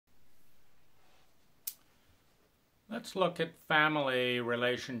Let's look at family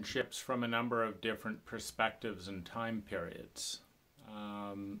relationships from a number of different perspectives and time periods.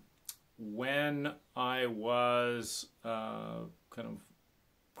 When I was kind of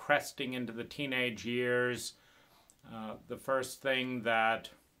cresting into the teenage years, the first thing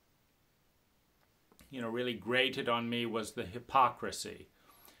that really grated on me was the hypocrisy,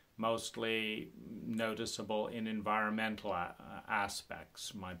 mostly noticeable in environmental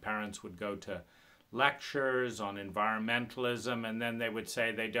aspects. My parents would go to lectures on environmentalism, and then they would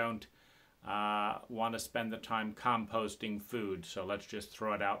say they don't want to spend the time composting food, so let's just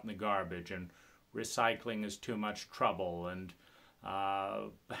throw it out in the garbage, and recycling is too much trouble, and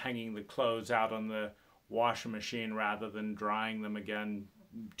hanging the clothes out on the washing machine rather than drying them again,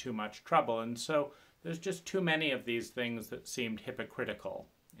 too much trouble. And so there's just too many of these things that seemed hypocritical.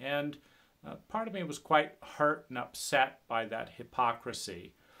 And part of me was quite hurt and upset by that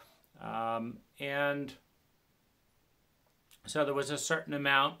hypocrisy. And so there was a certain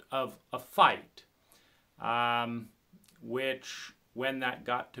amount of a fight, which when that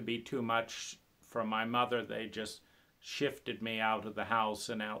got to be too much for my mother, they just shifted me out of the house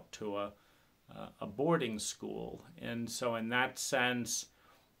and out to a boarding school. And so in that sense,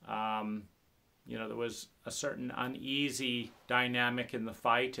 there was a certain uneasy dynamic in the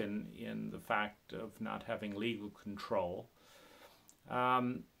fight and in the fact of not having legal control.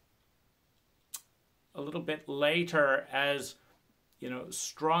 A little bit later, as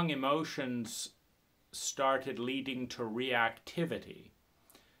strong emotions started leading to reactivity,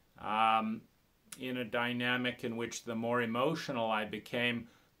 in a dynamic in which the more emotional I became,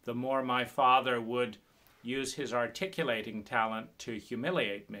 the more my father would use his articulating talent to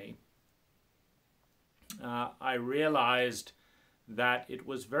humiliate me. I realized that it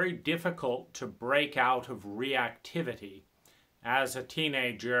was very difficult to break out of reactivity as a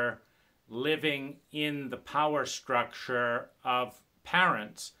teenager living in the power structure of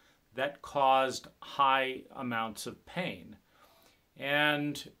parents that caused high amounts of pain.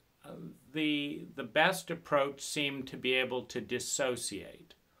 And the best approach seemed to be able to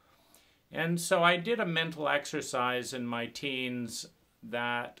dissociate. And so I did a mental exercise in my teens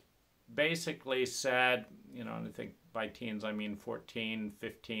that basically said, and I think by teens I mean 14,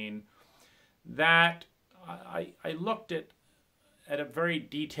 15, that I looked at a very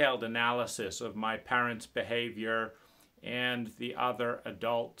detailed analysis of my parents' behavior and the other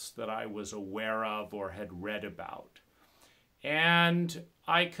adults that I was aware of or had read about. And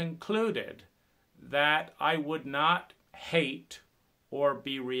I concluded that I would not hate or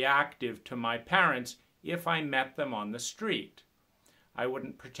be reactive to my parents if I met them on the street. I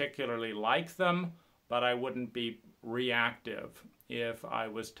wouldn't particularly like them, but I wouldn't be reactive if I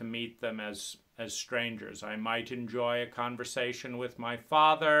was to meet them as strangers. I might enjoy a conversation with my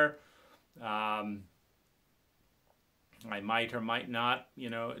father. I might or might not,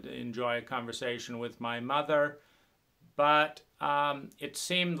 enjoy a conversation with my mother. But it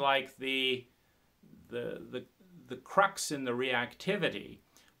seemed like the crux in the reactivity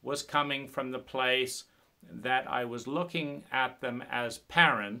was coming from the place that I was looking at them as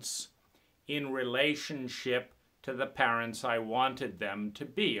parents in relationship to the parents I wanted them to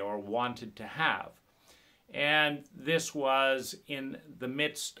be or wanted to have. And this was in the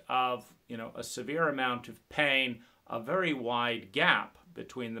midst of, a severe amount of pain, a very wide gap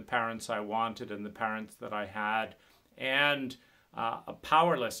between the parents I wanted and the parents that I had, and a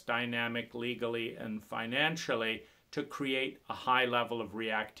powerless dynamic legally and financially to create a high level of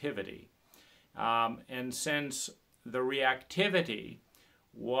reactivity. And since the reactivity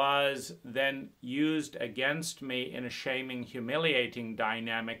was then used against me in a shaming, humiliating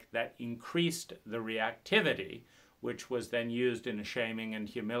dynamic that increased the reactivity, which was then used in a shaming and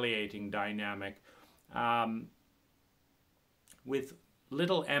humiliating dynamic, with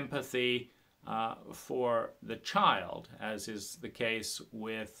little empathy for the child, as is the case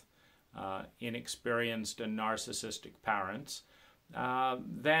with inexperienced and narcissistic parents,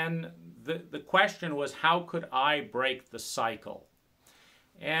 then the question was, how could I break the cycle?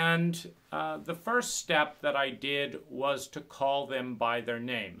 And the first step that I did was to call them by their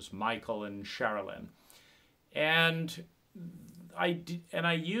names, Michael and Sherilyn. And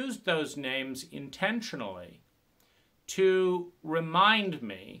I used those names intentionally to remind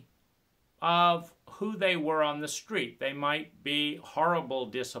me of who they were on the street. They might be horrible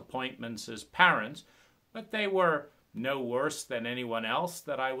disappointments as parents, but they were no worse than anyone else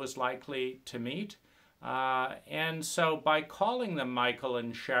that I was likely to meet. And so by calling them Michael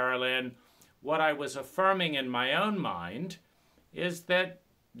and Sherilyn, what I was affirming in my own mind is that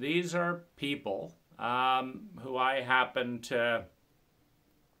these are people who I happen to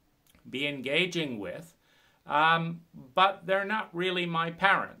be engaging with but they're not really my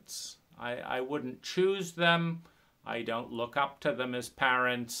parents. I wouldn't choose them. I don't look up to them as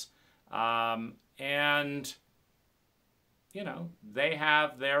parents. And, you know, they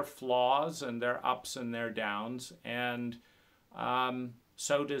have their flaws and their ups and their downs, and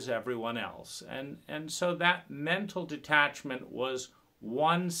so does everyone else. And so that mental detachment was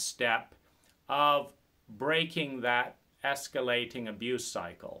one step of breaking that escalating abuse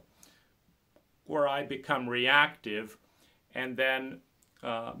cycle, where I become reactive and then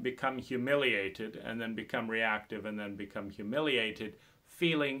become humiliated, and then become reactive and then become humiliated,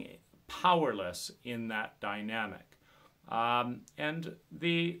 feeling powerless in that dynamic. And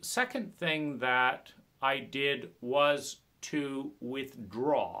the second thing that I did was to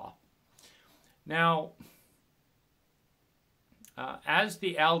withdraw. Now, as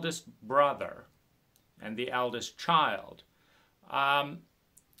the eldest brother and the eldest child, I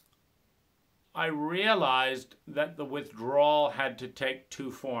realized that the withdrawal had to take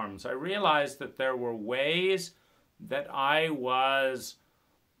two forms. I realized that there were ways that I was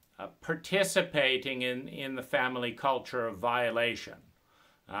participating in the family culture of violation.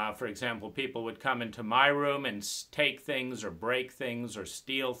 For example, people would come into my room and take things or break things or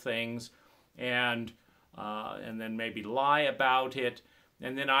steal things, and then maybe lie about it.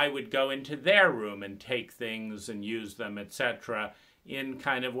 And then I would go into their room and take things and use them, etc., in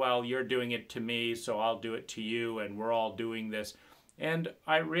kind of, well, you're doing it to me, so I'll do it to you, and we're all doing this. And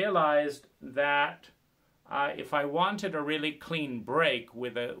I realized that if I wanted a really clean break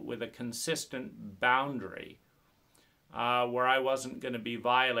with a consistent boundary where I wasn't going to be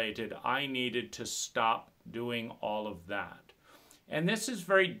violated, I needed to stop doing all of that. And this is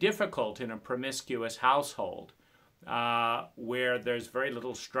very difficult in a promiscuous household where there's very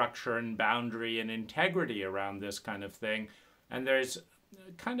little structure and boundary and integrity around this kind of thing. And there's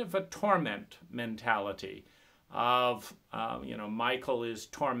kind of a torment mentality of, Michael is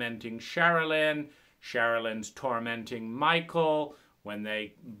tormenting Sherilyn, Sherilyn's tormenting Michael. When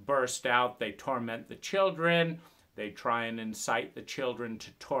they burst out, they torment the children. They try and incite the children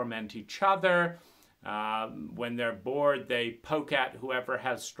to torment each other. When they're bored, they poke at whoever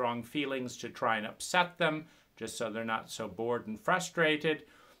has strong feelings to try and upset them, just so they're not so bored and frustrated.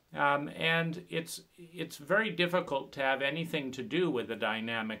 And it's very difficult to have anything to do with a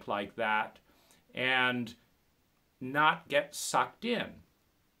dynamic like that and not get sucked in.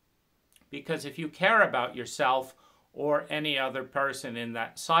 Because if you care about yourself or any other person in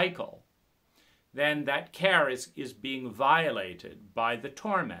that cycle, then that care is being violated by the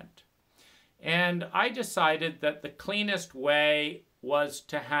torment. And I decided that the cleanest way was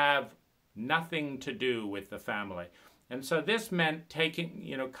to have nothing to do with the family. And so this meant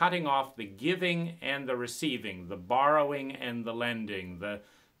cutting off the giving and the receiving, the borrowing and the lending, the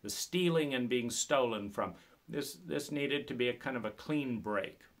stealing and being stolen from. This needed to be a kind of a clean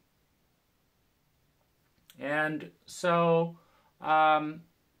break. And so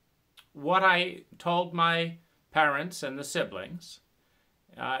what I told my parents and the siblings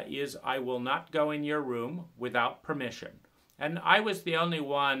is, I will not go in your room without permission. And I was the only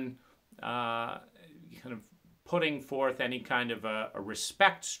one kind of putting forth any kind of a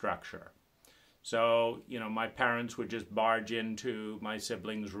respect structure. So, my parents would just barge into my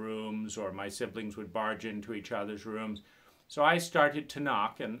siblings' rooms, or my siblings would barge into each other's rooms. So I started to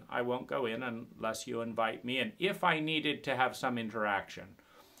knock, and I won't go in unless you invite me in, if I needed to have some interaction.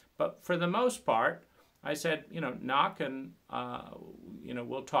 But for the most part, I said, knock and,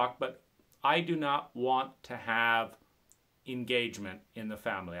 we'll talk, but I do not want to have engagement in the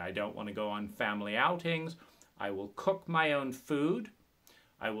family. I don't want to go on family outings. I will cook my own food.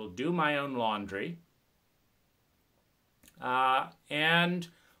 I will do my own laundry. And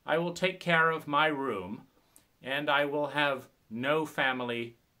I will take care of my room. And I will have no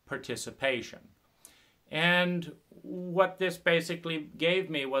family participation. And what this basically gave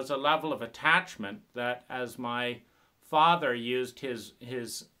me was a level of attachment that, as my father used his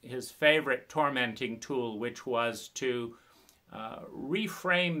favorite tormenting tool, which was to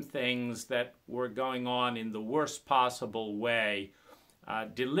reframe things that were going on in the worst possible way,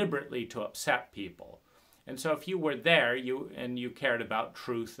 deliberately to upset people. And so if you were there and you cared about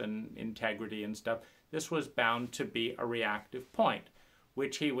truth and integrity and stuff, this was bound to be a reactive point,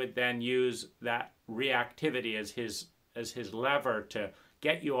 which he would then use that reactivity as his lever to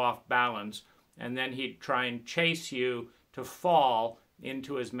get you off balance, and then he'd try and chase you to fall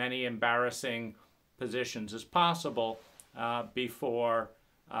into as many embarrassing positions as possible before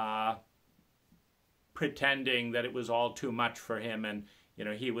pretending that it was all too much for him, and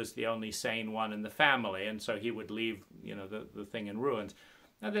he was the only sane one in the family, and so he would leave the thing in ruins.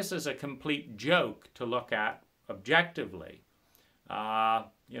 Now, this is a complete joke to look at objectively.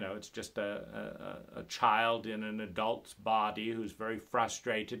 It's just a child in an adult's body who's very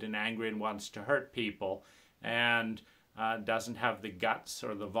frustrated and angry and wants to hurt people and doesn't have the guts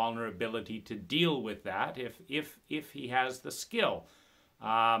or the vulnerability to deal with that if he has the skill,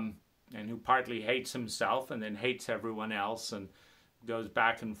 and who partly hates himself and then hates everyone else and goes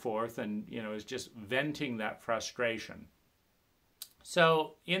back and forth and is just venting that frustration.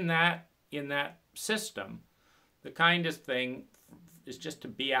 So in that system, the kindest thing is just to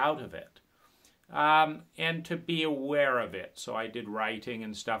be out of it, and to be aware of it. So I did writing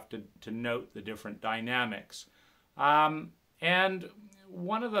and stuff to note the different dynamics. And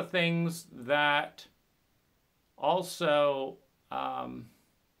one of the things that also, I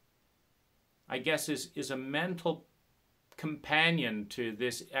guess, is a mental companion to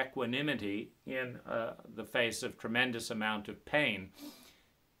this equanimity in the face of tremendous amount of pain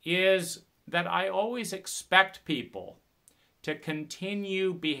is that I always expect people to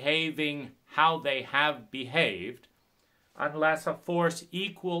continue behaving how they have behaved unless a force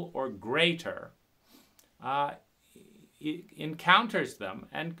equal or greater encounters them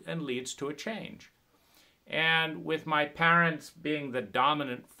and leads to a change. And with my parents being the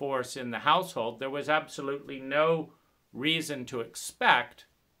dominant force in the household, there was absolutely no reason to expect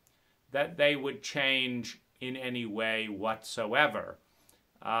that they would change in any way whatsoever.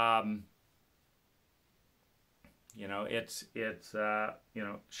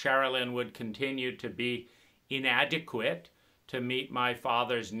 Sherilyn would continue to be inadequate to meet my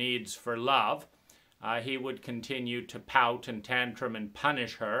father's needs for love. He would continue to pout and tantrum and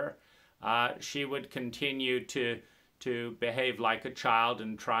punish her. She would continue to behave like a child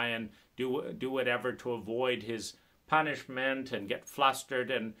and try and do whatever to avoid his punishment and get flustered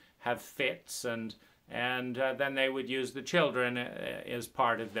and have fits, and then they would use the children as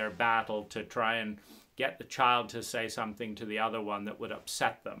part of their battle to try and get the child to say something to the other one that would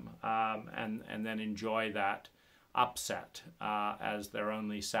upset them, and then enjoy that upset as their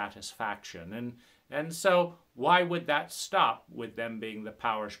only satisfaction. And so why would that stop with them being the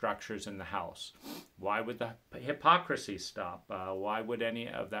power structures in the house? Why would the hypocrisy stop? Why would any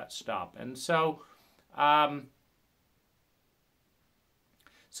of that stop? And so I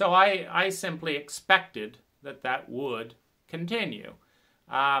simply expected that would continue.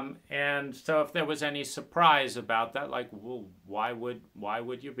 And so if there was any surprise about that, like, well, why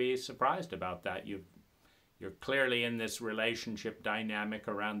would you be surprised about that? You're clearly in this relationship dynamic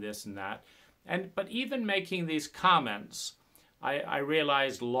around this and that. But even making these comments, I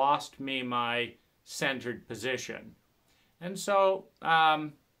realized lost me my centered position. And so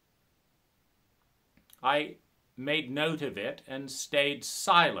I made note of it and stayed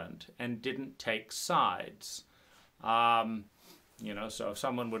silent and didn't take sides. So if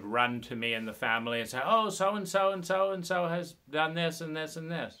someone would run to me in the family and say, oh, so-and-so and so-and-so has done this and this and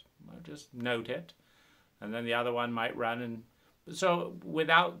this, I'll just note it. And then the other one might run. And so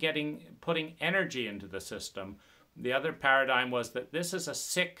without putting energy into the system, the other paradigm was that this is a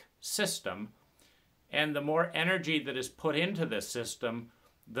sick system, and the more energy that is put into this system,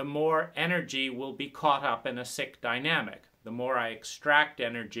 the more energy will be caught up in a sick dynamic. The more I extract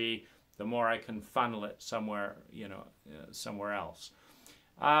energy, the more I can funnel it somewhere else.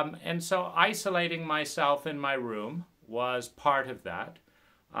 And so isolating myself in my room was part of that.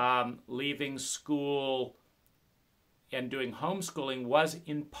 Leaving school and doing homeschooling was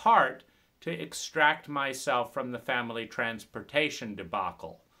in part to extract myself from the family transportation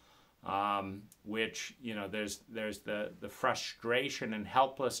debacle, which, there's the frustration and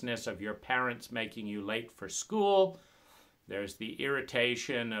helplessness of your parents making you late for school. There's the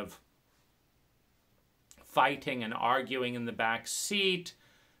irritation of fighting and arguing in the back seat.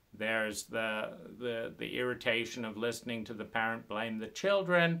 There's the irritation of listening to the parent blame the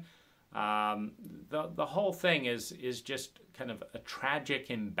children. The whole thing is just kind of a tragic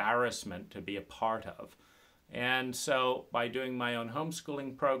embarrassment to be a part of. And so by doing my own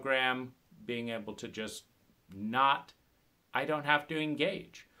homeschooling program, being able to just I don't have to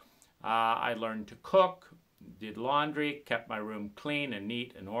engage. I learned to cook, did laundry, kept my room clean and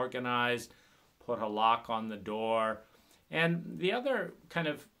neat and organized, put a lock on the door. And the other kind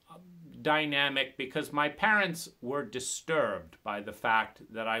of dynamic, because my parents were disturbed by the fact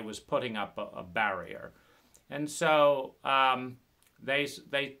that I was putting up a barrier. And so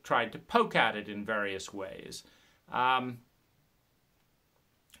they tried to poke at it in various ways. And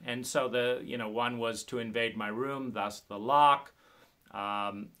so one was to invade my room, thus the lock.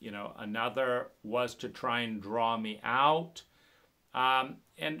 Another was to try and draw me out.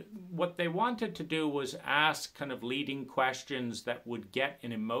 And what they wanted to do was ask kind of leading questions that would get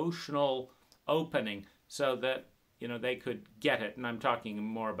an emotional opening so that, they could get it. And I'm talking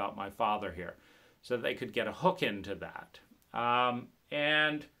more about my father here. So they could get a hook into that.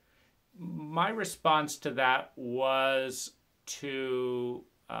 And my response to that was to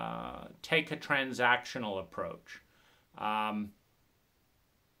take a transactional approach.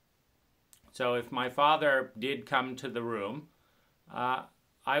 So if my father did come to the room,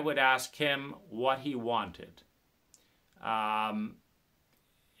 I would ask him what he wanted and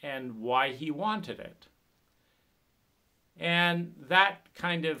why he wanted it. And that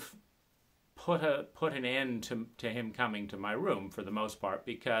kind of put an end to him coming to my room for the most part,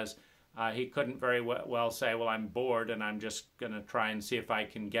 because he couldn't very well say, well, I'm bored and I'm just going to try and see if I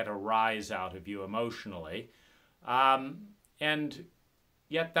can get a rise out of you emotionally. And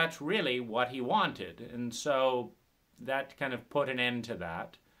yet that's really what he wanted. And so that kind of put an end to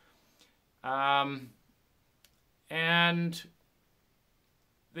that. And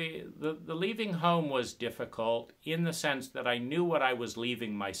the leaving home was difficult in the sense that I knew what I was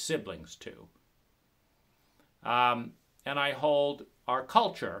leaving my siblings to. And I hold our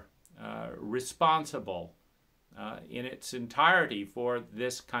culture responsible in its entirety for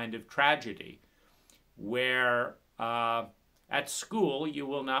this kind of tragedy, where at school you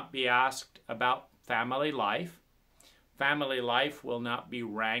will not be asked about family life. Family life will not be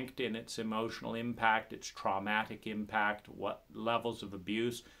ranked in its emotional impact, its traumatic impact, what levels of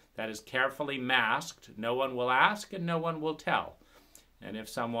abuse. That is carefully masked. No one will ask and no one will tell. And if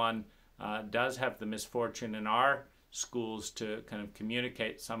someone does have the misfortune in our schools to kind of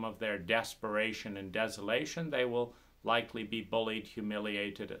communicate some of their desperation and desolation, they will likely be bullied,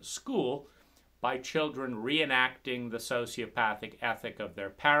 humiliated at school by children reenacting the sociopathic ethic of their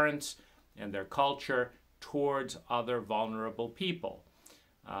parents and their culture towards other vulnerable people.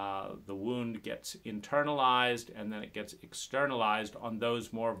 The wound gets internalized and then it gets externalized on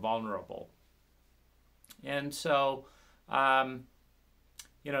those more vulnerable. And so, my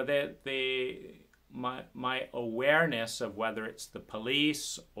awareness of whether it's the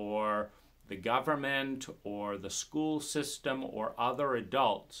police or the government or the school system or other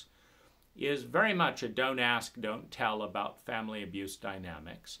adults is very much a don't ask, don't tell about family abuse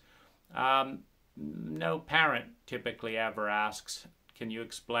dynamics. No parent typically ever asks, can you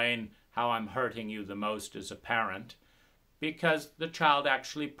explain how I'm hurting you the most as a parent? Because the child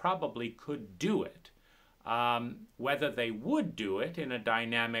actually probably could do it. Whether they would do it in a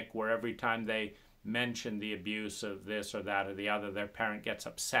dynamic where every time they mention the abuse of this or that or the other, their parent gets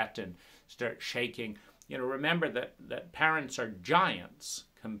upset and starts shaking. Remember that parents are giants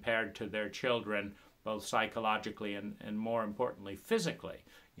compared to their children, both psychologically and more importantly, physically.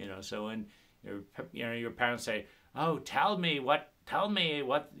 So when your parents say, "Oh, tell me what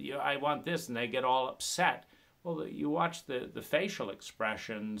I want this," and they get all upset. Well, you watch the facial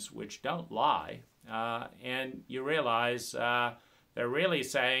expressions, which don't lie, and you realize they're really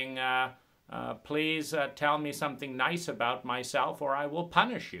saying, "Please tell me something nice about myself, or I will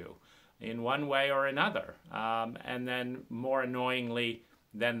punish you in one way or another." And then, more annoyingly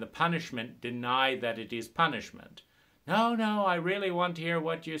than the punishment, deny that it is punishment. No, I really want to hear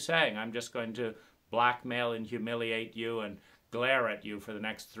what you're saying. I'm just going to blackmail and humiliate you and glare at you for the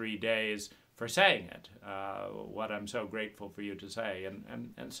next 3 days for saying it, what I'm so grateful for you to say.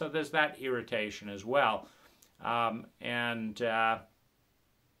 And so there's that irritation as well. A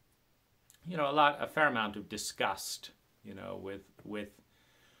fair amount of disgust,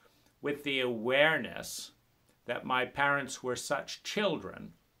 with the awareness that my parents were such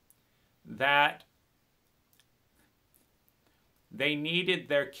children that they needed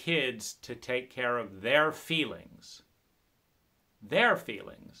their kids to take care of their feelings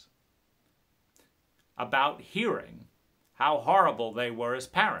about hearing how horrible they were as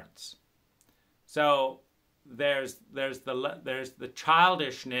parents. So there's the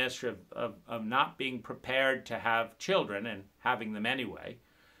childishness of not being prepared to have children and having them anyway.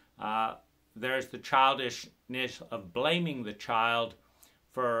 There's the childishness of blaming the child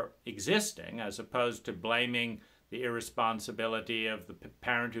for existing as opposed to blaming the irresponsibility of the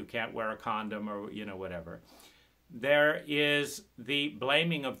parent who can't wear a condom or, whatever. There is the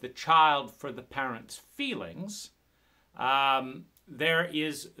blaming of the child for the parent's feelings. There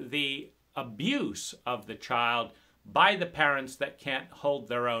is the abuse of the child by the parents that can't hold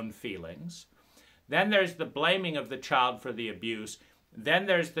their own feelings. Then there's the blaming of the child for the abuse. Then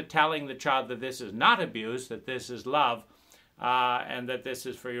there's the telling the child that this is not abuse, that this is love, and that this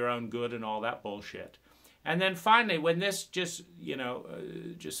is for your own good and all that bullshit. And then finally, when this just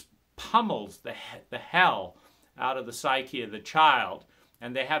pummels the hell out of the psyche of the child,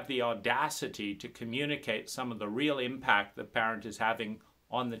 and they have the audacity to communicate some of the real impact the parent is having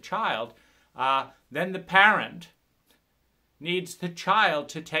on the child, then the parent needs the child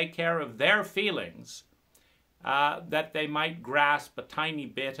to take care of their feelings, that they might grasp a tiny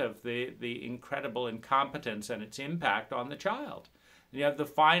bit of the incredible incompetence and its impact on the child. And you have the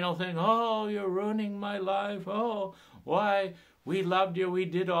final thing, oh, you're ruining my life, oh, why, we loved you, we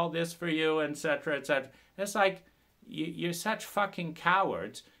did all this for you, etc., etc. It's like, you're such fucking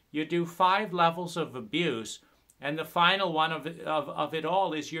cowards. You do 5 levels of abuse, and the final one of it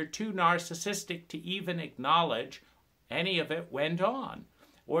all is you're too narcissistic to even acknowledge any of it went on,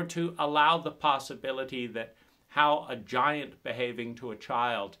 or to allow the possibility that how a giant behaving to a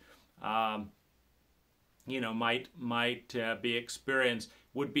child, might be experienced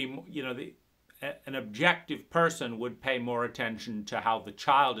would be, an objective person would pay more attention to how the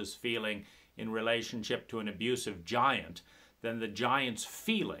child is feeling in relationship to an abusive giant than the giant's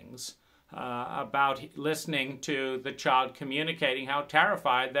feelings about listening to the child communicating how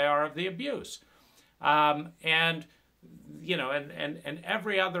terrified they are of the abuse. And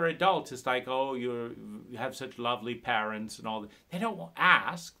every other adult is like, oh, you have such lovely parents and all that. They don't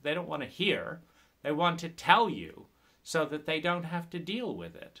ask, they don't want to hear, they want to tell you so that they don't have to deal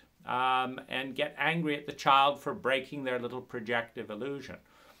with it, and get angry at the child for breaking their little projective illusion.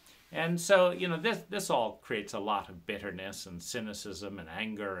 And so, this all creates a lot of bitterness and cynicism and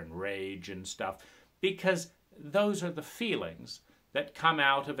anger and rage and stuff, because those are the feelings that come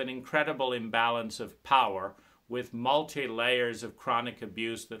out of an incredible imbalance of power with multi-layers of chronic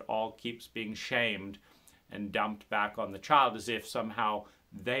abuse that all keeps being shamed and dumped back on the child as if somehow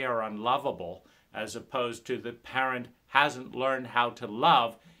they are unlovable, as opposed to the parent hasn't learned how to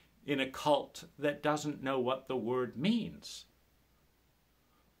love in a cult that doesn't know what the word means,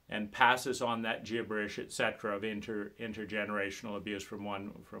 and passes on that gibberish, etc., of intergenerational abuse from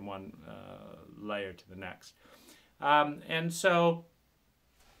one layer to the next. And so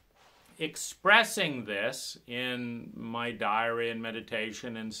expressing this in my diary and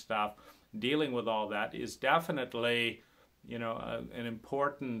meditation and stuff, dealing with all that, is definitely, an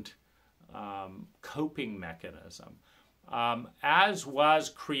important coping mechanism. As was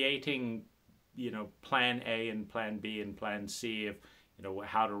creating, plan A and plan B and plan C of,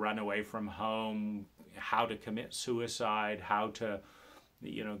 how to run away from home, how to commit suicide, how to,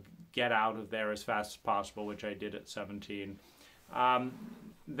 get out of there as fast as possible, which I did at 17.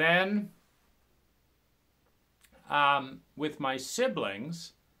 Then, with my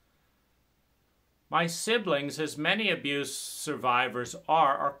siblings, as many abuse survivors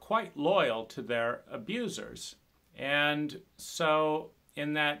are quite loyal to their abusers. And so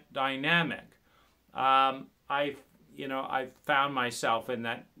in that dynamic, I found myself in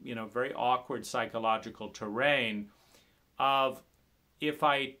that, very awkward psychological terrain of, if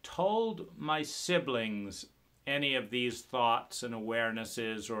I told my siblings any of these thoughts and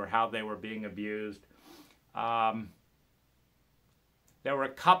awarenesses or how they were being abused, there were a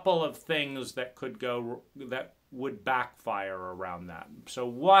couple of things that that would backfire around that. So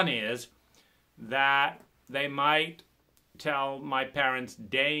one is that they might tell my parents,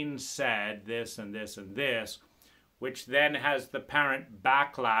 Dane said this and this and this, which then has the parent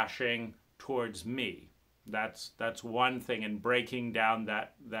backlashing towards me. That's one thing in breaking down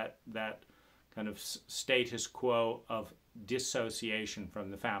that kind of status quo of dissociation from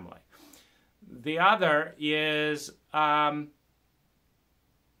the family. The other is, the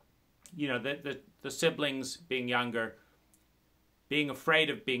siblings being younger, being afraid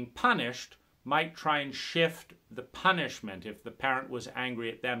of being punished, might try and shift the punishment. If the parent was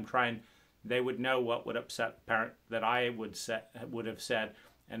angry at them, they would know what would upset the parent that I would have said,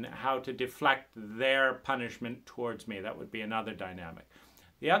 and how to deflect their punishment towards me. That would be another dynamic.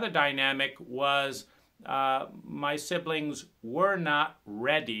 The other dynamic was my siblings were not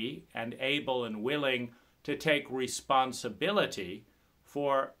ready and able and willing to take responsibility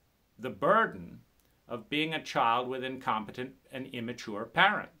for the burden of being a child with incompetent and immature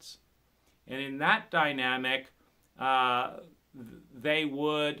parents. And in that dynamic, they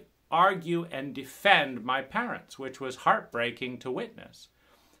would argue and defend my parents, which was heartbreaking to witness,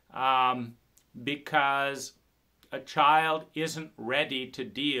 because a child isn't ready to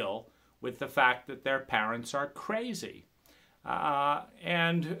deal with the fact that their parents are crazy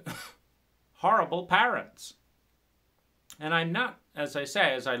and horrible parents. And I'm not, as I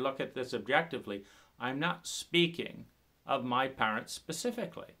say, as I look at this objectively, I'm not speaking of my parents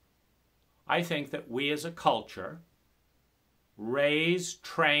specifically. I think that we as a culture raise,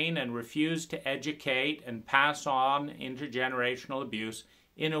 train, and refuse to educate and pass on intergenerational abuse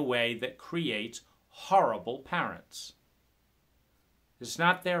in a way that creates horrible parents. It's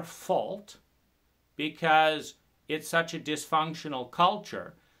not their fault because it's such a dysfunctional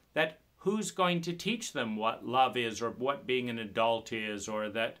culture that who's going to teach them what love is or what being an adult is, or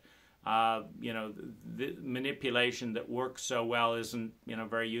that the manipulation that works so well isn't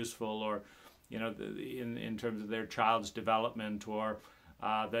very useful, or in terms of their child's development, or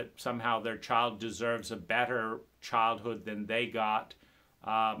that somehow their child deserves a better childhood than they got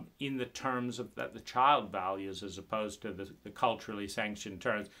in the terms of that the child values, as opposed to the culturally sanctioned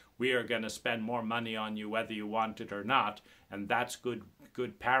terms. We are going to spend more money on you whether you want it or not, and that's good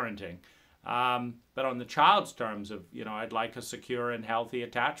parenting. But on the child's terms of, I'd like a secure and healthy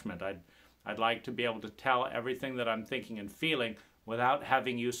attachment. I'd like to be able to tell everything that I'm thinking and feeling without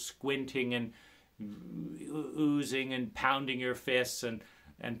having you squinting and oozing and pounding your fists and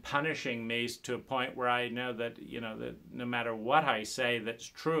punishing me to a point where I know that, that no matter what I say that's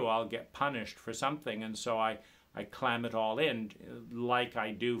true, I'll get punished for something. And so I clam it all in, like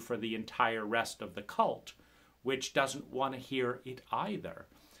I do for the entire rest of the cult, which doesn't want to hear it either.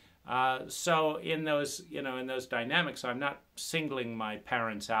 So in those dynamics, I'm not singling my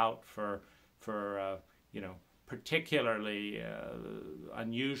parents out for particularly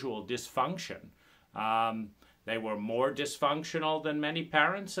unusual dysfunction. They were more dysfunctional than many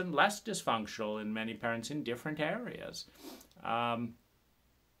parents and less dysfunctional than many parents in different areas.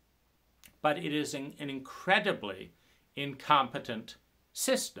 But it is an incredibly incompetent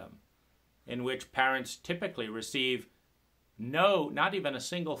system in which parents typically receive not even a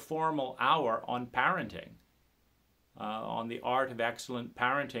single formal hour on parenting, on the art of excellent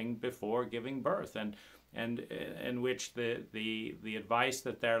parenting before giving birth, and in which the advice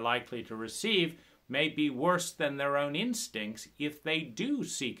that they're likely to receive may be worse than their own instincts if they do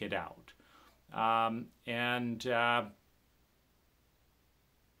seek it out.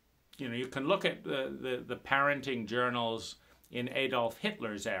 You can look at the parenting journals in Adolf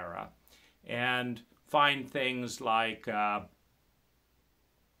Hitler's era and find things like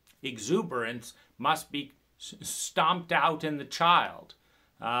exuberance must be stomped out in the child.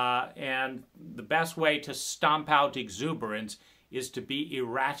 And the best way to stomp out exuberance is to be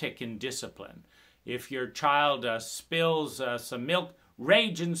erratic in discipline. If your child spills some milk,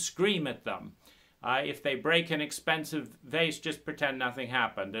 rage and scream at them. If they break an expensive vase, just pretend nothing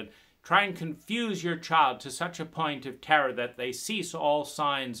happened. And try and confuse your child to such a point of terror that they cease all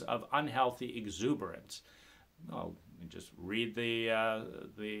signs of unhealthy exuberance. Oh, just read the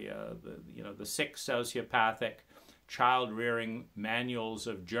 6 sociopathic child-rearing manuals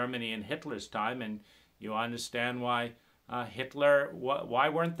of Germany in Hitler's time, and you understand why why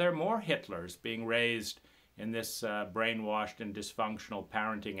weren't there more Hitlers being raised in this brainwashed and dysfunctional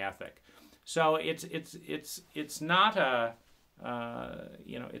parenting ethic? So it's not a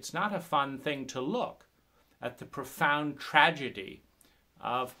it's not a fun thing to look at the profound tragedy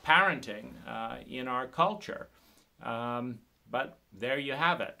of parenting in our culture. But there you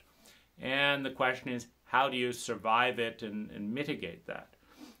have it. And the question is, how do you survive it and mitigate that?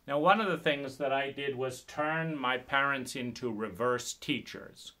 Now, one of the things that I did was turn my parents into reverse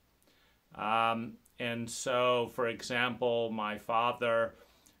teachers. And so, for example, my father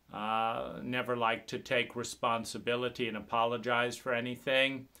never liked to take responsibility and apologize for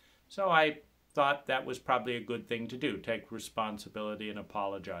anything. So I thought that was probably a good thing to do, take responsibility and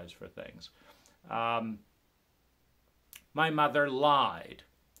apologize for things. My mother lied,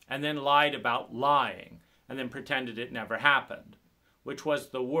 and then lied about lying, and then pretended it never happened, which was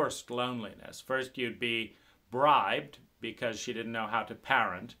the worst loneliness. First, you'd be bribed because she didn't know how to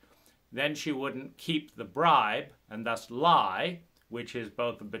parent. Then she wouldn't keep the bribe and thus lie, which is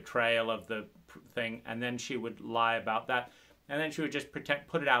both a betrayal of the thing, and then she would lie about that. And then she would just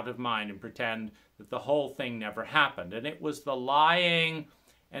put it out of mind and pretend that the whole thing never happened. And it was the lying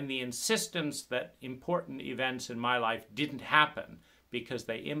and the insistence that important events in my life didn't happen because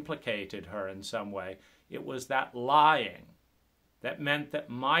they implicated her in some way. It was that lying that meant that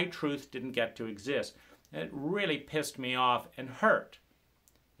my truth didn't get to exist. And it really pissed me off and hurt.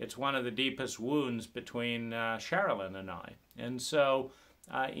 It's one of the deepest wounds between Sherilyn and I. And so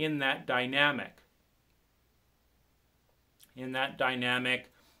in that dynamic,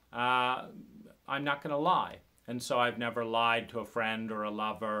 I'm not going to lie. And so I've never lied to a friend or a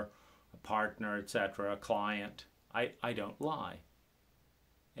lover, a partner, etc., a client. I don't lie.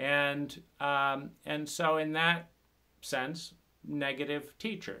 And so in that sense, negative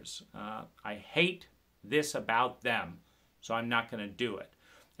teachers. I hate this about them, so I'm not going to do it.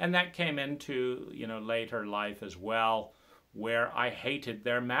 And that came into, later life as well, where I hated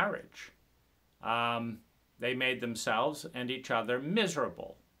their marriage. They made themselves and each other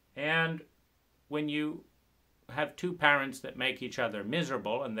miserable. And when you have two parents that make each other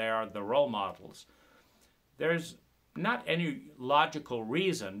miserable and they are the role models, there's not any logical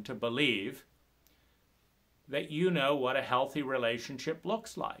reason to believe that you know what a healthy relationship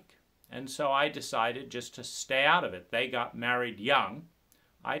looks like. And so I decided just to stay out of it. They got married young.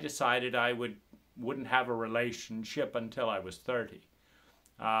 I decided I wouldn't have a relationship until I was 30.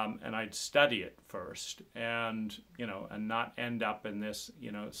 And I'd study it first and not end up in this,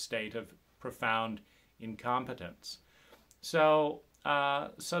 state of profound incompetence. So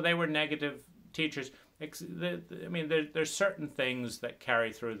they were negative teachers. There's certain things that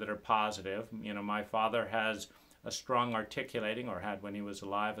carry through that are positive. My father has a strong articulating, or had when he was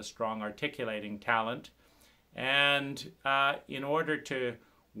alive, a strong articulating talent. And in order to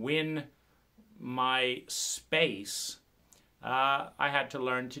win my space, I had to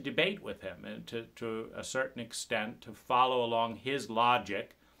learn to debate with him and to a certain extent to follow along his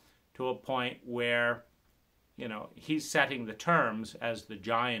logic to a point where, he's setting the terms as the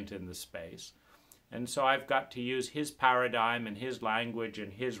giant in the space. And so I've got to use his paradigm and his language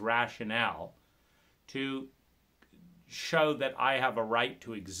and his rationale to show that I have a right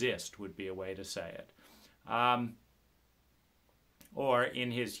to exist, would be a way to say it. Or in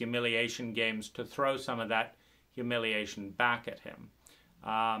his humiliation games, to throw some of that humiliation back at him.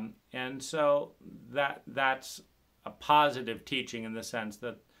 And so that's a positive teaching in the sense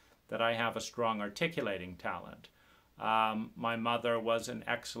that I have a strong articulating talent. My mother was an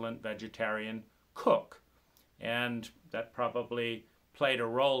excellent vegetarian cook, and that probably played a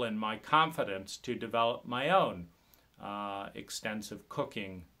role in my confidence to develop my own extensive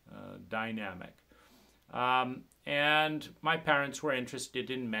cooking dynamic. And my parents were interested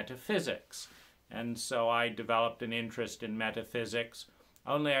in metaphysics, and so I developed an interest in metaphysics,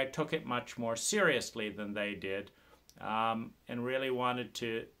 only I took it much more seriously than they did, and really wanted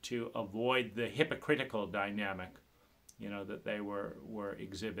to avoid the hypocritical dynamic, that they were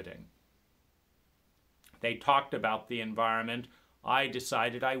exhibiting. They talked about the environment. I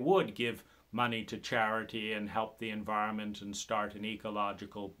decided I would give money to charity and help the environment and start an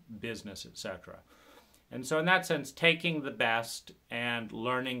ecological business, etc. And so in that sense, taking the best and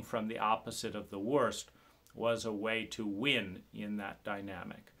learning from the opposite of the worst was a way to win in that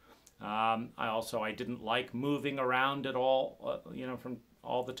dynamic. I didn't like moving around at all, from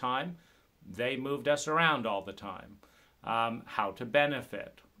all the time. They moved us around all the time. How to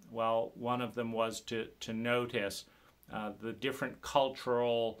benefit? Well, one of them was to notice the different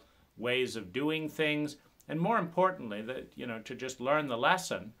cultural ways of doing things, and more importantly, that to just learn the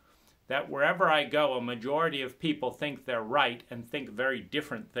lesson that wherever I go, a majority of people think they're right and think very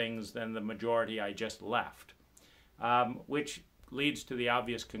different things than the majority I just left, which leads to the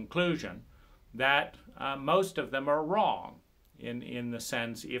obvious conclusion that most of them are wrong in the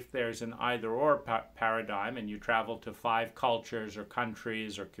sense if there's an either-or paradigm and you travel to 5 cultures or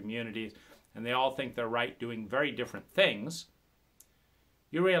countries or communities and they all think they're right doing very different things,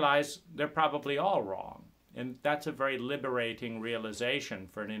 you realize they're probably all wrong. And that's a very liberating realization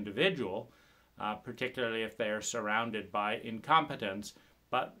for an individual, particularly if they are surrounded by incompetence.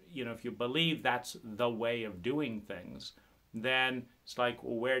 But, if you believe that's the way of doing things, then it's like,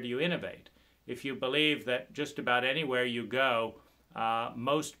 well, where do you innovate? If you believe that just about anywhere you go,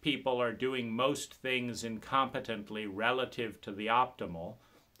 most people are doing most things incompetently relative to the optimal,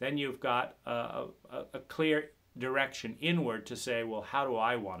 then you've got a clear direction inward to say, well, how do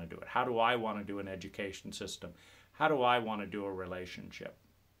I want to do it? How do I want to do an education system? How do I want to do a relationship?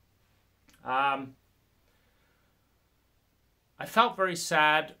 I felt very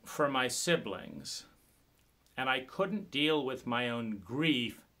sad for my siblings, and I couldn't deal with my own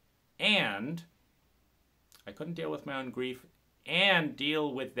grief and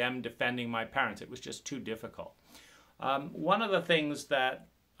deal with them defending my parents. It was just too difficult. One of the things that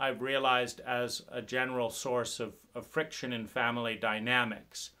I've realized as a general source of friction in family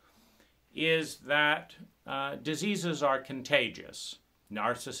dynamics is that diseases are contagious.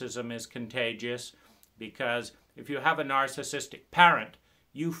 Narcissism is contagious because if you have a narcissistic parent,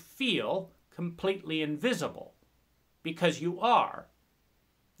 you feel completely invisible because you are.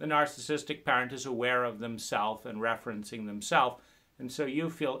 The narcissistic parent is aware of themselves and referencing themselves, and so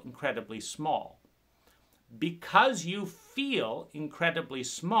you feel incredibly small. Because you feel incredibly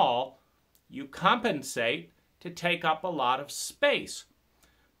small, you compensate to take up a lot of space.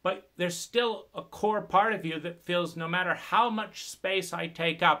 But there's still a core part of you that feels no matter how much space I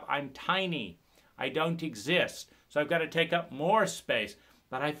take up, I'm tiny. I don't exist. So I've got to take up more space.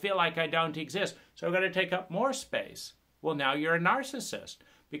 But I feel like I don't exist. So I've got to take up more space. Well, now you're a narcissist.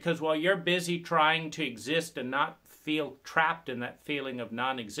 Because while you're busy trying to exist and not feel trapped in that feeling of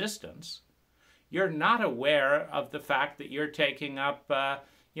non-existence, you're not aware of the fact that you're taking up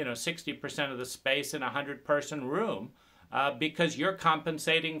 60% of the space in a 100-person room, because you're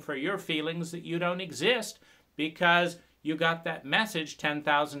compensating for your feelings that you don't exist, because you got that message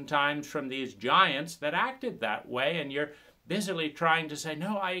 10,000 times from these giants that acted that way, and you're busily trying to say,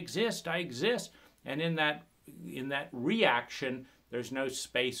 no, I exist, I exist. And in that reaction, there's no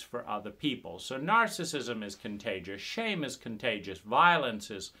space for other people. So narcissism is contagious, shame is contagious,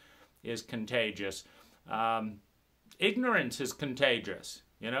 violence is contagious, ignorance is contagious.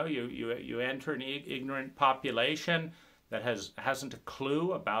 You enter an ignorant population that hasn't a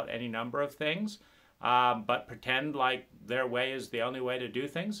clue about any number of things, but pretend like their way is the only way to do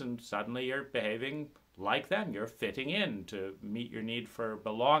things, and suddenly you're behaving like them. You're fitting in to meet your need for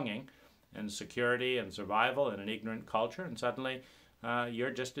belonging and security and survival in an ignorant culture, and suddenly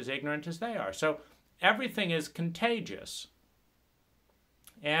you're just as ignorant as they are. So everything is contagious.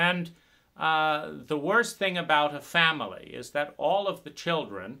 And the worst thing about a family is that all of the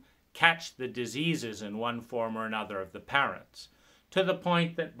children catch the diseases in one form or another of the parents, to the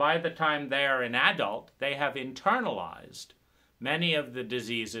point that by the time they are an adult, they have internalized many of the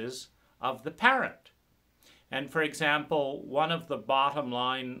diseases of the parent. And for example, one of the bottom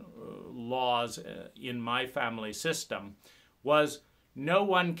line laws in my family system was no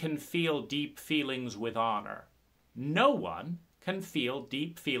one can feel deep feelings with honor. No one can feel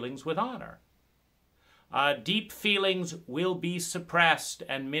deep feelings with honor. Deep feelings will be suppressed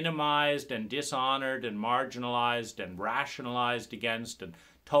and minimized and dishonored and marginalized and rationalized against and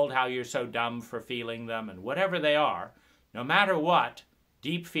told how you're so dumb for feeling them, and whatever they are, no matter what,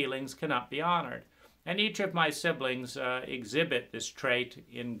 deep feelings cannot be honored. And each of my siblings exhibit this trait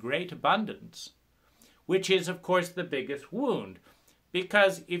in great abundance, which is, of course, the biggest wound.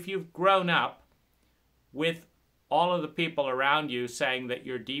 Because if you've grown up with all of the people around you saying that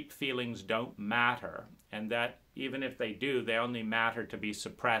your deep feelings don't matter, and that even if they do, they only matter to be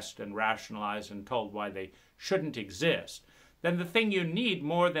suppressed and rationalized and told why they shouldn't exist, then the thing you need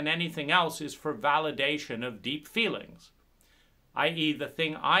more than anything else is for validation of deep feelings. I.e., the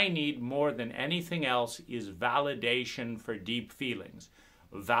thing I need more than anything else is validation for deep feelings.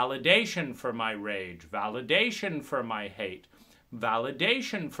 Validation for my rage, validation for my hate,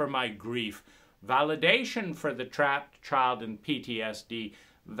 validation for my grief, validation for the trapped child in PTSD,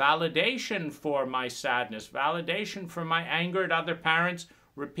 validation for my sadness, validation for my anger at other parents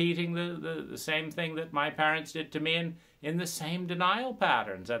repeating the same thing that my parents did to me in the same denial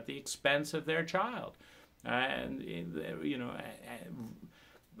patterns at the expense of their child.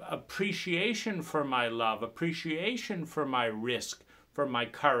 Appreciation for my love, appreciation for my risk, for my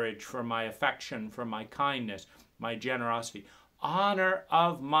courage, for my affection, for my kindness, my generosity, honor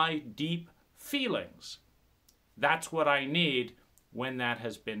of my deep feelings. That's what I need when that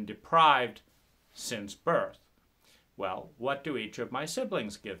has been deprived since birth. Well, what do each of my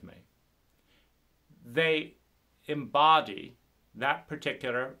siblings give me? They embody that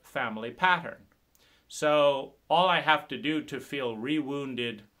particular family pattern. So all I have to do to feel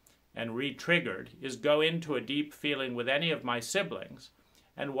re-wounded and re-triggered is go into a deep feeling with any of my siblings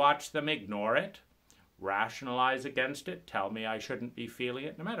and watch them ignore it, rationalize against it, tell me I shouldn't be feeling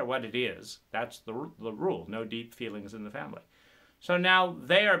it, no matter what it is. That's the rule, no deep feelings in the family. So now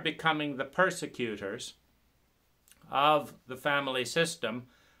they are becoming the persecutors of the family system,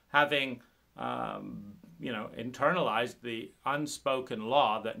 having internalized the unspoken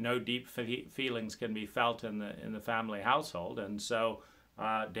law that no deep feelings can be felt in the family household. And so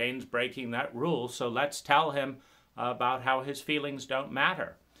Dane's breaking that rule, so let's tell him about how his feelings don't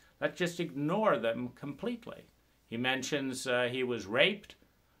matter. Let's just ignore them completely. He mentions he was raped.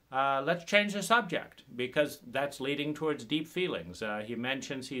 Let's change the subject, because that's leading towards deep feelings. He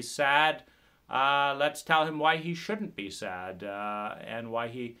mentions he's sad. Let's tell him why he shouldn't be sad, and why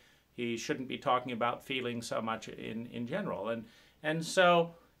he shouldn't be talking about feelings so much in general. And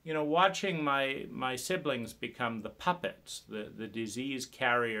so, watching my siblings become the puppets, the disease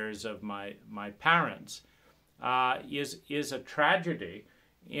carriers of my parents, is a tragedy,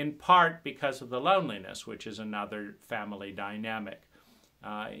 in part because of the loneliness, which is another family dynamic.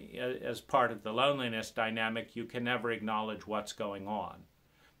 As part of the loneliness dynamic, you can never acknowledge what's going on,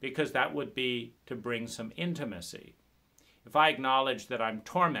 because that would be to bring some intimacy. If I acknowledge that I'm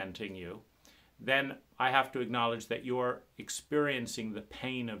tormenting you, then I have to acknowledge that you're experiencing the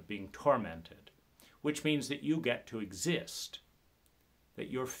pain of being tormented, which means that you get to exist, that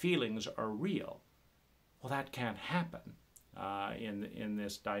your feelings are real. Well, that can't happen in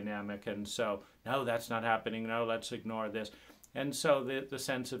this dynamic, and so, no, that's not happening, no, let's ignore this. And so the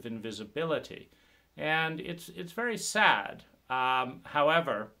sense of invisibility. And it's very sad.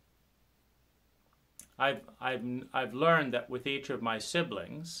 However, I've learned that with each of my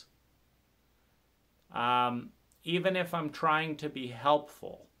siblings, even if I'm trying to be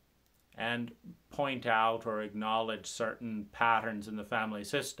helpful and point out or acknowledge certain patterns in the family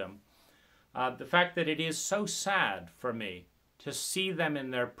system, the fact that it is so sad for me to see them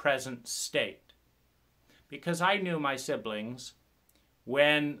in their present state. Because I knew my siblings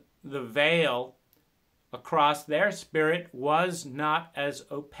when the veil across their spirit was not as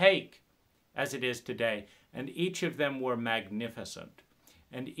opaque as it is today. And each of them were magnificent.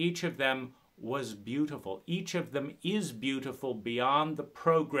 And each of them was beautiful. Each of them is beautiful beyond the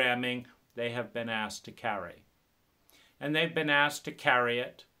programming they have been asked to carry. And they've been asked to carry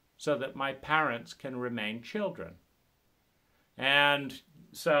it so that my parents can remain children. And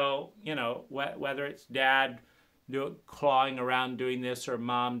so, you know, whether it's dad clawing around doing this or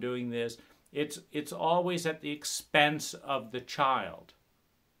mom doing this, it's always at the expense of the child.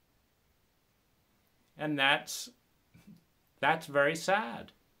 And that's very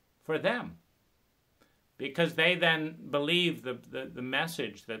sad for them, because they then believe the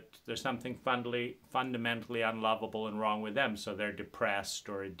message that there's something fundamentally unlovable and wrong with them, so they're depressed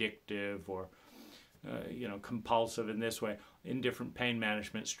or addictive or compulsive in this way, in different pain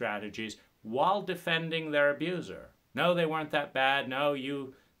management strategies, while defending their abuser. No, they weren't that bad. No,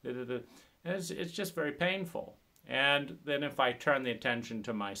 you... It's just very painful. And then if I turn the attention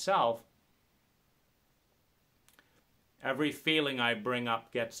to myself, every feeling I bring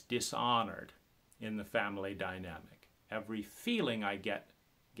up gets dishonored in the family dynamic. Every feeling I get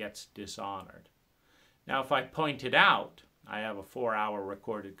gets dishonored. Now, if I point it out, I have a 4-hour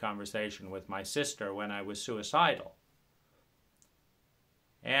recorded conversation with my sister when I was suicidal.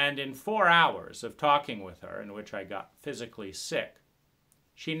 And in 4 hours of talking with her, in which I got physically sick,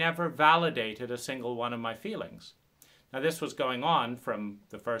 she never validated a single one of my feelings. Now, this was going on from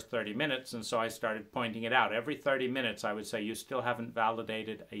the first 30 minutes, and so I started pointing it out. Every 30 minutes, I would say, you still haven't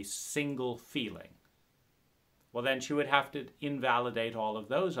validated a single feeling. Well, then she would have to invalidate all of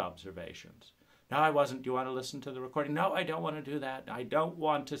those observations. No, I wasn't. Do you want to listen to the recording? No, I don't want to do that. I don't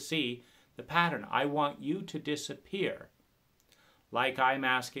want to see the pattern. I want you to disappear, like I'm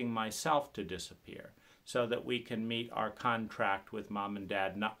asking myself to disappear, so that we can meet our contract with mom and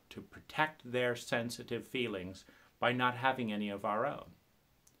dad not to protect their sensitive feelings by not having any of our own.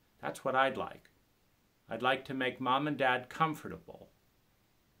 That's what I'd like. I'd like to make mom and dad comfortable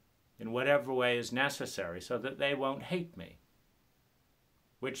in whatever way is necessary so that they won't hate me,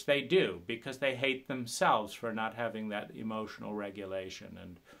 which they do because they hate themselves for not having that emotional regulation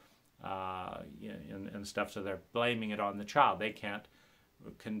and stuff, so they're blaming it on the child. They can't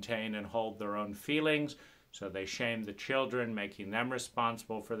contain and hold their own feelings, so they shame the children, making them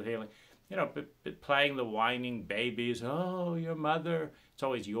responsible for the feeling. You know, playing the whining babies, oh, your mother. It's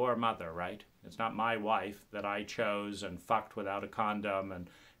always your mother, right? It's not my wife that I chose and fucked without a condom and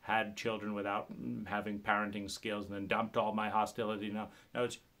had children without having parenting skills and then dumped all my hostility. No,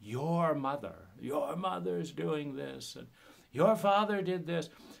 it's your mother. Your mother's doing this, and your father did this.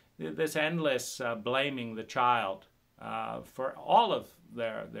 This endless blaming the child for all of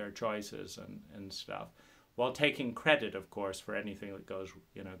their choices and stuff, while taking credit, of course, for anything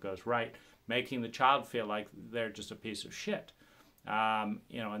that goes right, making the child feel like they're just a piece of shit, and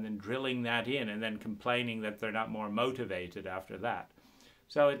then drilling that in, and then complaining that they're not more motivated after that.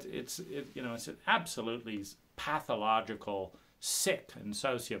 So it's an absolutely pathological, sick, and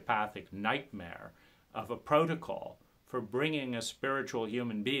sociopathic nightmare of a protocol for bringing a spiritual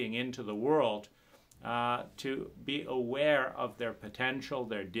human being into the world to be aware of their potential,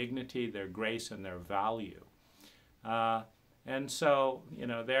 their dignity, their grace, and their value. And so,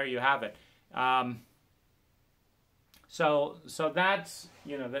 there you have it. So that's,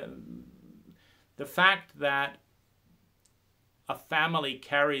 the fact that a family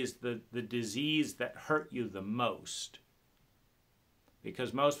carries the disease that hurt you the most,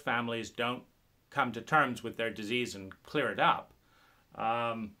 because most families don't come to terms with their disease and clear it up.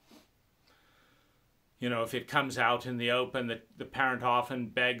 If it comes out in the open, the parent often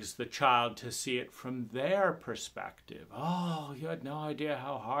begs the child to see it from their perspective. Oh, you had no idea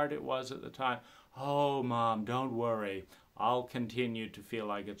how hard it was at the time. Oh, Mom, don't worry. I'll continue to feel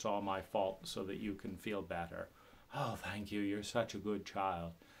like it's all my fault so that you can feel better. Oh, thank you. You're such a good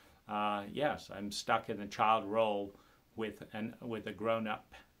child. Yes, I'm stuck in the child role with a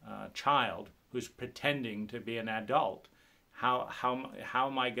grown-up child who's pretending to be an adult. How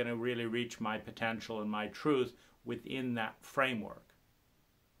am I going to really reach my potential and my truth within that framework,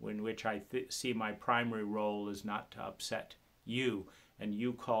 in which I see my primary role is not to upset you, and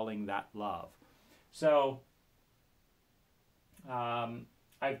you calling that love? So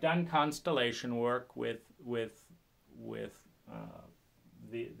I've done constellation work with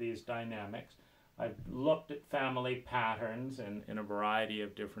these dynamics. I've looked at family patterns in a variety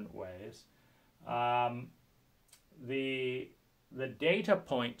of different ways. The data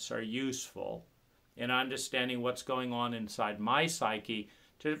points are useful in understanding what's going on inside my psyche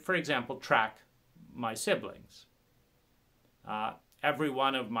to, for example, track my siblings. Every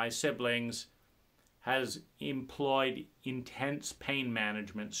one of my siblings has employed intense pain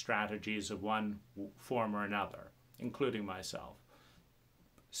management strategies of one form or another, including myself.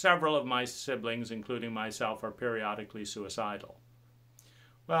 Several of my siblings, including myself, are periodically suicidal.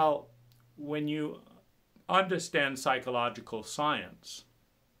 Well, when you understand psychological science,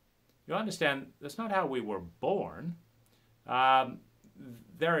 you understand that's not how we were born.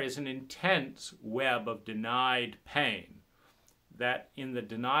 There is an intense web of denied pain that in the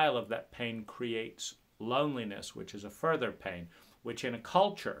denial of that pain creates loneliness, which is a further pain, which in a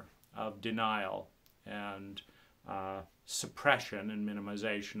culture of denial and suppression and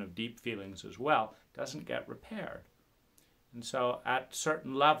minimization of deep feelings as well, doesn't get repaired. And so at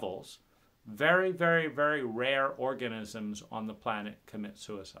certain levels, very, very, very rare organisms on the planet commit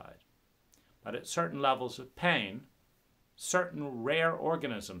suicide. But at certain levels of pain, certain rare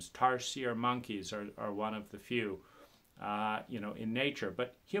organisms, tarsier monkeys are one of the few, in nature,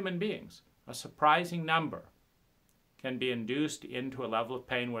 but human beings, a surprising number, can be induced into a level of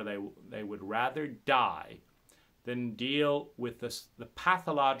pain where they would rather die than deal with the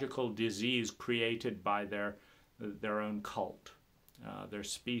pathological disease created by their own cult, their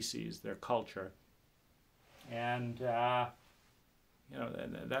species, their culture. And,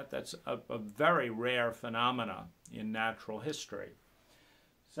 that's a very rare phenomena in natural history.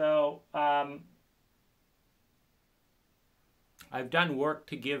 So I've done work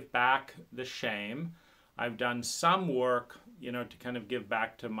to give back the shame. I've done some work, to kind of give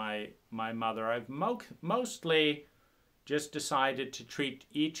back to my mother. I've mostly just decided to treat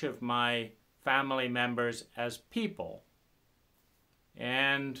each of my family members as people.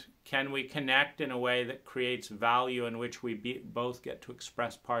 And can we connect in a way that creates value in which we both get to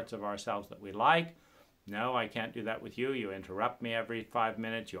express parts of ourselves that we like? No, I can't do that with you. You interrupt me every 5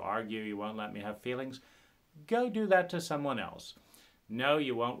 minutes. You argue. You won't let me have feelings. Go do that to someone else. No,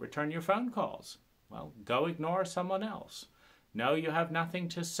 you won't return your phone calls. Well, go ignore someone else. No, you have nothing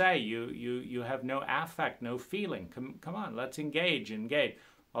to say. You have no affect, no feeling. Come on, let's engage.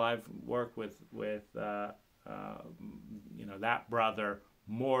 Well, I've worked with that brother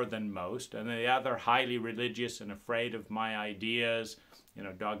more than most, and the other highly religious and afraid of my ideas,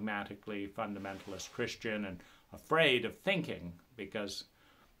 dogmatically fundamentalist Christian and afraid of thinking because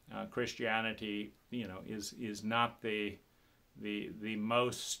Christianity, is not the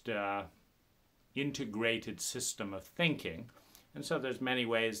most integrated system of thinking, and so there's many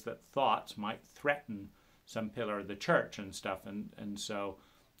ways that thoughts might threaten some pillar of the church and stuff, and so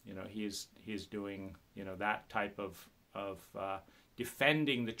he's doing that type of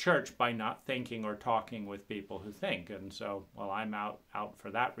defending the church by not thinking or talking with people who think, and so I'm out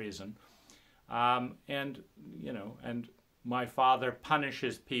for that reason, and my father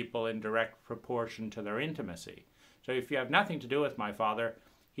punishes people in direct proportion to their intimacy. So if you have nothing to do with my father,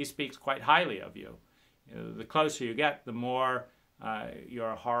 he speaks quite highly of you. The closer you get, the more you're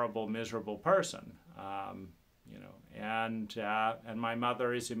a horrible, miserable person. And my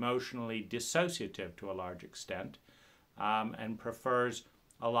mother is emotionally dissociative to a large extent, and prefers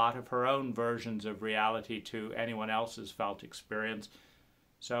a lot of her own versions of reality to anyone else's felt experience.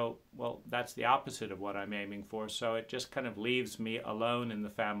 So, that's the opposite of what I'm aiming for. So it just kind of leaves me alone in the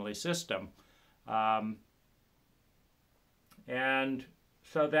family system. And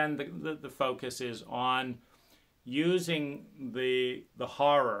so then the focus is on using the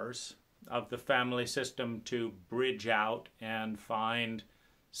horrors of the family system to bridge out and find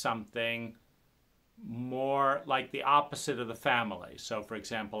something more like the opposite of the family. So, for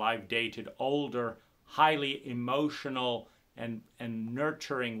example, I've dated older, highly emotional and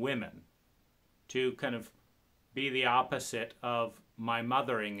nurturing women to kind of be the opposite of my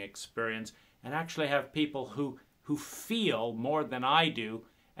mothering experience and actually have people who feel more than I do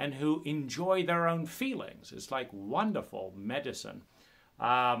and who enjoy their own feelings. It's like wonderful medicine.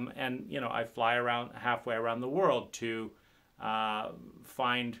 And, I fly around halfway around the world to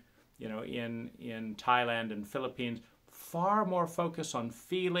find, in Thailand and Philippines, far more focus on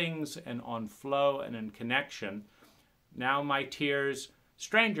feelings and on flow and in connection. Now my tears,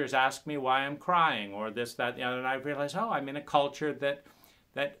 strangers ask me why I'm crying or this, that, and I realize, I'm in a culture that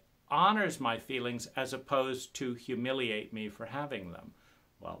honors my feelings as opposed to humiliate me for having them.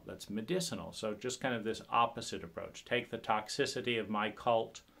 well, that's medicinal. So just kind of this opposite approach. Take the toxicity of my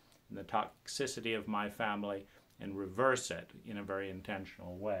cult and the toxicity of my family and reverse it in a very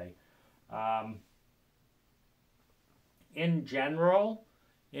intentional way. In general,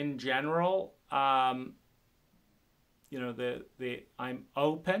 you know, I'm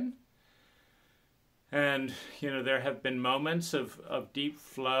open, and you know, there have been moments of deep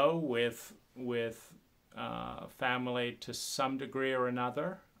flow with family to some degree or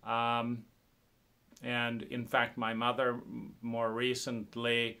another. And in fact, my mother more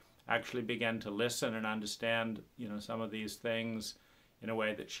recently actually began to listen and understand, you know, some of these things in a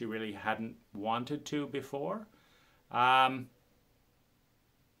way that she really hadn't wanted to before.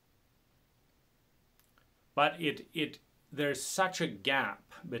 But there's such a gap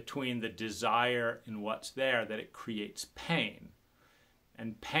between the desire and what's there that it creates pain.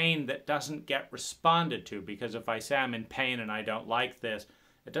 And pain that doesn't get responded to, because if I say I'm in pain and I don't like this,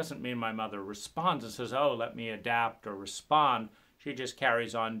 it doesn't mean my mother responds and says, oh, let me adapt or respond. She just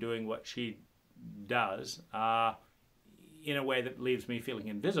carries on doing what she does in a way that leaves me feeling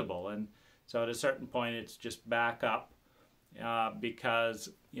invisible. And so at a certain point, it's just back up because,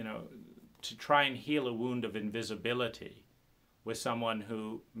 you know, to try and heal a wound of invisibility with someone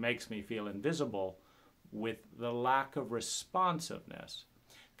who makes me feel invisible with the lack of responsiveness.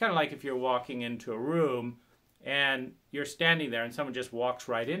 Kind of like if you're walking into a room and you're standing there and someone just walks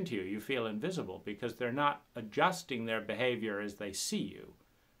right into you, you feel invisible because they're not adjusting their behavior as they see you.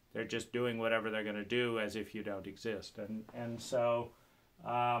 They're just doing whatever they're going to do as if you don't exist. And so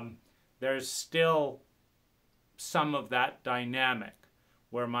there's still some of that dynamic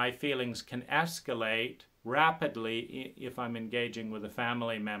where my feelings can escalate rapidly if I'm engaging with a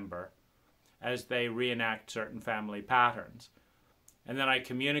family member as they reenact certain family patterns. And then I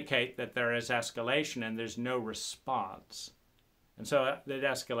communicate that there is escalation and there's no response. And so it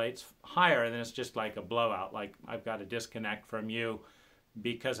escalates higher, and then it's just like a blowout, like I've got to disconnect from you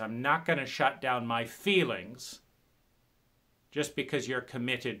because I'm not going to shut down my feelings just because you're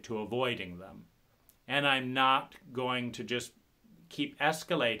committed to avoiding them. And I'm not going to just keep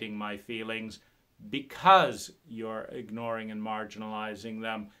escalating my feelings because you're ignoring and marginalizing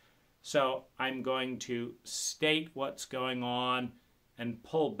them. So I'm going to state what's going on and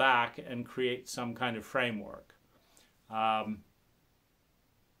pull back and create some kind of framework. And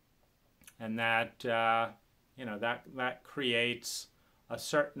that, you know, that creates a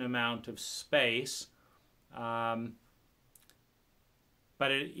certain amount of space. But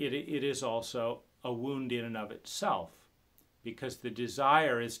it is also a wound in and of itself, because the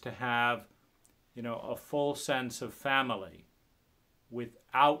desire is to have, you know, a full sense of family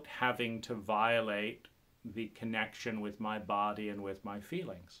without having to violate the connection with my body and with my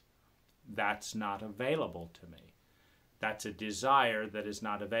feelings. That's not available to me. That's a desire that is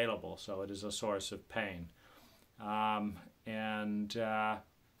not available, so it is a source of pain. And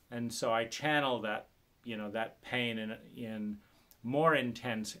so I channel that, you know, that pain in more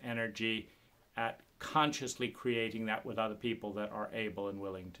intense energy at consciously creating that with other people that are able and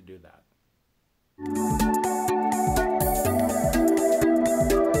willing to do that.